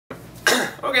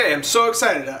Okay, I'm so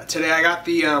excited. Today I got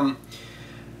the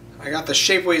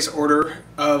Shapeways order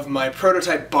of my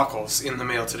prototype buckles in the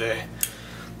mail today.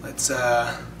 Let's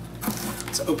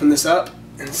open this up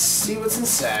and see what's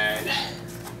inside.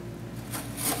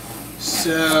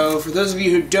 So, for those of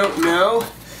you who don't know,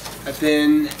 I've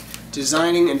been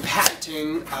designing and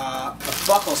patenting a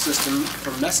buckle system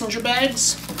for messenger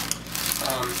bags.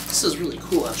 This is really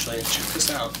cool, actually. Check this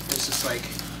out. There's this like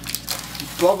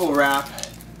bubble wrap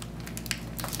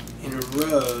in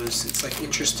rows. It's like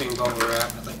interesting bubble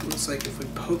wrap. Like, looks like if we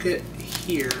poke it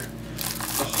here,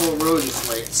 the whole row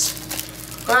deflates.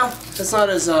 Well, it's not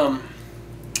as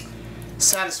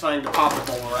satisfying to pop the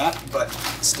bubble wrap, but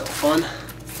still fun.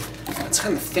 It's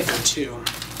kind of thicker too.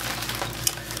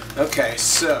 Okay,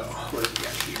 so what do we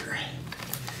got here?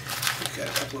 We've got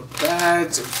a couple of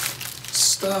bags of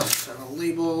stuff and a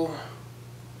label.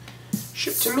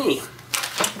 Shipped to me.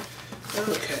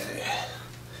 Okay.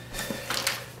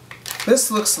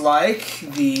 This looks like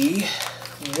the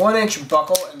 1-inch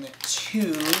buckle and the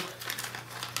 2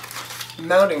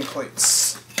 mounting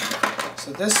plates.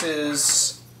 So this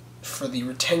is for the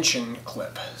retention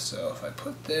clip. So if I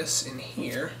put this in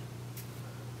here,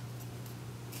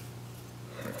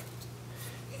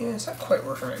 yeah, it's not quite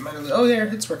working right. Oh, there,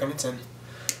 it's working. It's in.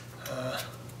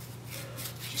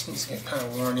 Just needs to get kind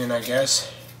of worn in, I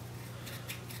guess.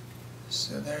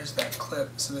 So there's that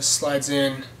clip. So this slides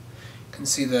in. You can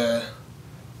see the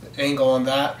angle on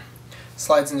that.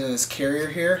 Slides into this carrier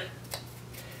here.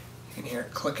 You can hear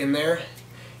it click in there,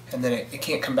 and then it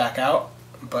can't come back out.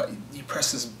 But you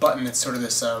press this button. It's sort of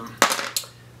this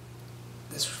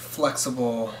this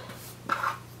flexible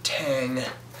tang,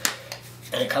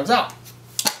 and it comes out.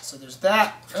 So there's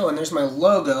that. Oh, and there's my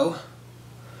logo,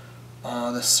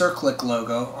 the Circlic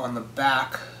logo on the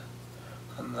back.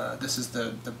 This is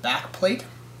the back plate.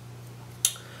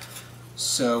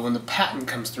 So when the patent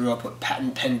comes through, I'll put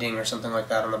patent pending or something like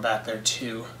that on the back there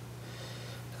too.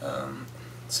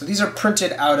 So these are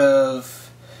printed out of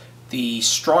the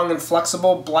strong and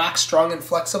flexible, black strong and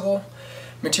flexible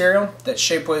material that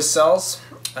Shapeways sells.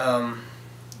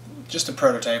 Just a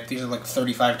prototype. These are like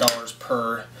 $35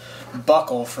 per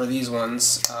buckle for these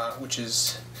ones, which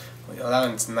is, that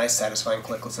one's a nice satisfying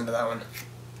click. Listen to that one.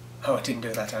 Oh, it didn't do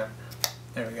it that time.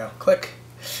 There we go. Click.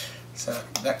 So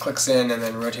that clicks in and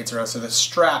then rotates around. So the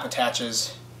strap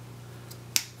attaches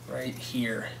right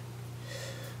here,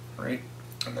 right,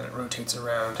 and then it rotates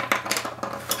around.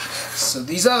 So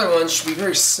these other ones should be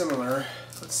very similar.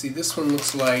 Let's see. This one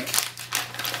looks like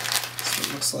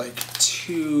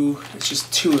two. It's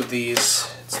just 2 of these.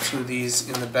 It's 2 of these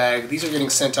in the bag. These are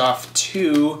getting sent off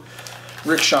to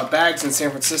Rickshaw Bags in San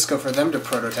Francisco for them to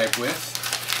prototype with.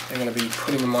 They're going to be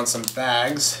putting them on some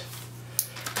bags.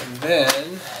 And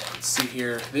then, let's see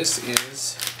here, this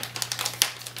is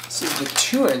the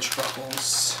 2-inch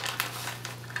buckles.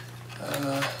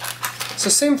 So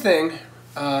same thing,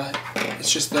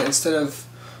 it's just that instead of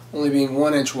only being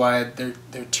 1 inch wide,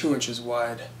 they're 2 inches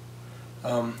wide.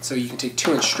 So you can take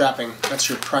 2-inch strapping. That's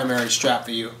your primary strap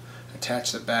that you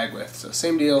attach the bag with. So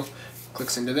same deal,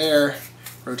 clicks into there,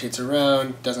 rotates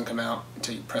around, doesn't come out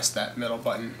until you press that middle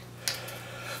button.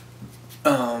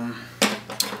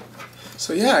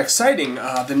 So yeah, exciting.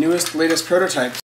 The latest prototype.